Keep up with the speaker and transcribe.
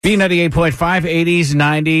B98.5, 80s,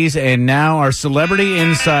 90s, and now our celebrity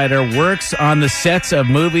insider works on the sets of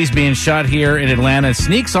movies being shot here in Atlanta,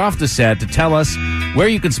 sneaks off the set to tell us where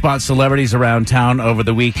you can spot celebrities around town over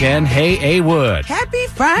the weekend. Hey, A. Wood. Happy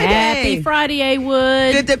Friday. Happy Friday, A.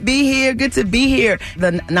 Wood. Good to be here. Good to be here.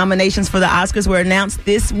 The nominations for the Oscars were announced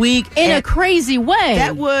this week. In a crazy way.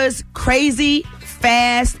 That was crazy,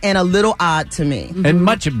 fast, and a little odd to me. And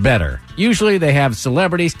much better. Usually they have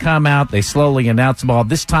celebrities come out, they slowly announce them all.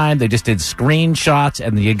 This time they just did screenshots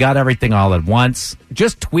and you got everything all at once.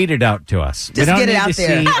 Just tweet it out to us. Just get it out there.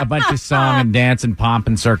 We don't need to see a bunch of song and dance and pomp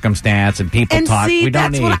and circumstance and people And talk. see, We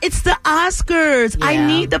don't that's need. it's the Oscars. Yeah. I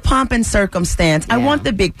need the pomp and circumstance. I Yeah. want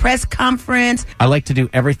the big press conference. I like to do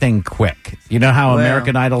everything quick. You know how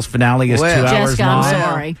American Idol's finale is 2 hours Jessica, long? I'm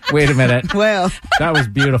sorry. Wait a minute. Well, That was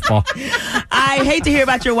beautiful. I hate to hear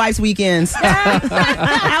about your wife's weekends.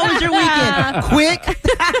 How was your weekend? Quick?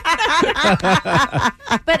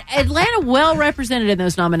 But Atlanta well represented in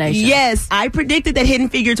those nominations. Yes, I predicted that Hidden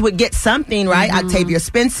Figures would get something, right? Octavia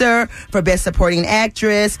Spencer for Best Supporting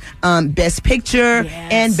Actress, Best Picture,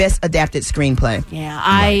 Yes. and Best Adapted Screenplay. Yeah,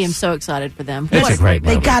 I am so excited for them. It's a great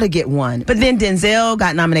They movie. got to get one. But then Denzel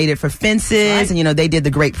got nominated for Fences, and, they did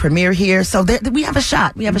the great premiere here. So we have a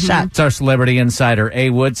shot. We have a shot. It's our celebrity insider, A.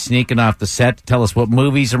 Wood, sneaking off the set to tell us what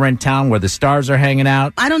movies are in town, where the stars are hanging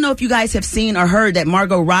out. I don't know if you guys have seen or heard that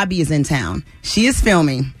Margot Robbie is in town. She is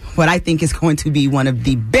filming what I think is going to be one of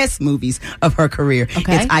the best movies of her career.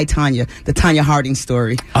 Okay. It's I, Tonya, the Tonya Harding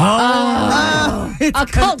story. A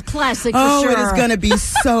cult classic for sure. It is going to be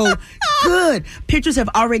so good. Pictures have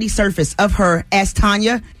already surfaced of her as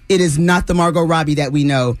Tonya. It is not the Margot Robbie that we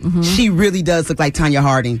know. She really does look like Tonya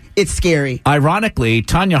Harding. It's scary. Ironically,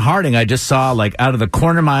 Tonya Harding, I just saw out of the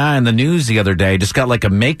corner of my eye in the news the other day, just got a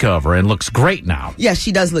makeover and looks great now. Yeah,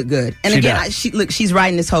 she does look good. And She again, does. she's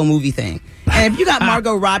riding this whole movie thing. And if you got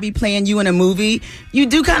Margot Robbie playing you in a movie, you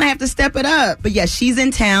do kind of have to step it up. But yeah, she's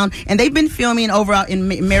in town, and they've been filming over out in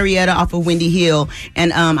Marietta off of Windy Hill.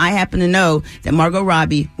 And I happen to know that Margot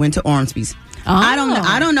Robbie went to Ormsby's.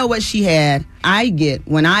 I don't know what she had.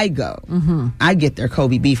 When I go, I get their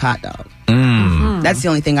Kobe beef hot dog. That's the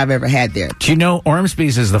only thing I've ever had there. Do you know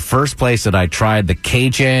Ormsby's is the first place that I tried the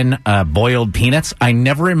Cajun boiled peanuts? I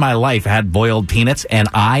never in my life had boiled peanuts, and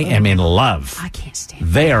I am in love. I can't stand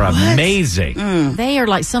They are amazing. them. They are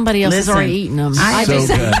like somebody else has Listen, already eaten them. I So am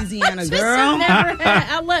good. a Louisiana girl. Do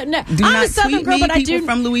I'm not a Southern tweet girl, me but I people do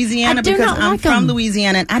from Louisiana I do because not I'm like from them.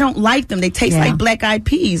 Louisiana and I don't like them. They taste Yeah. like black eyed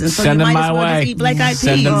peas, and so Send you them might my as well way. just eat black eyed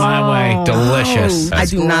Send peas. them my way. Delicious. I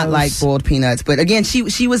do not like boiled peanuts, but again,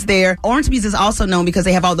 she was there. Ormsby's is also known because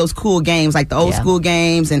they have all those cool games, like the old school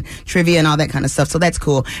games and trivia and all that kind of stuff. So that's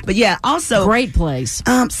cool. But yeah, also Great place.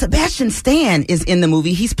 Sebastian Stan is in the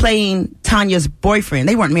movie. He's playing Tanya's boyfriend.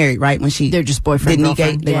 They weren't married, right? When They're just boyfriend, didn't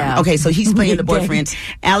girlfriend. they weren't. Okay, so he's playing the boyfriend.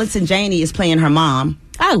 Allison Janney is playing her mom.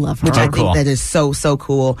 I love her. Which I cool. think that is so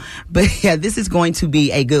cool. But yeah, this is going to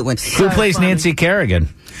be a good one. Who plays Nancy Kerrigan?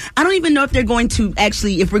 I don't even know if we're going to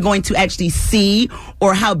actually see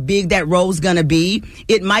or how big that role's going to be.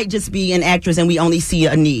 It might just be an actress and we only see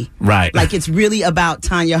a knee. Right. Like it's really about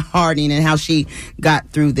Tonya Harding and how she got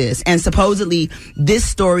through this. And supposedly this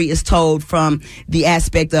story is told from the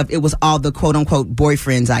aspect of it was all the quote unquote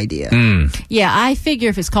boyfriend's idea. Yeah, I figure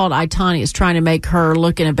if it's called I, Tonya, it's trying to make her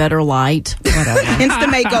look in a better light. Whatever. Hence the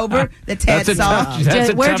makeover that Tad saw. That's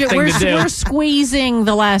a tough thing to do. We're squeezing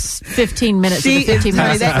the last 15 minutes of the She 15 is,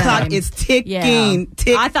 minutes. that of clock time. is ticking. Yeah.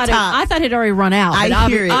 Tick I thought tock. it had already run out. But I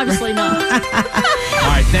hear it. Obviously not. All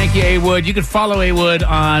right, thank you, A. Wood. You can follow A. Wood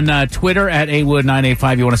on Twitter at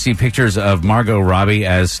AWood985. You want to see pictures of Margot Robbie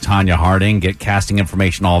as Tonya Harding, get casting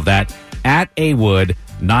information, all of that, at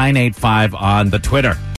AWood985 on the Twitter.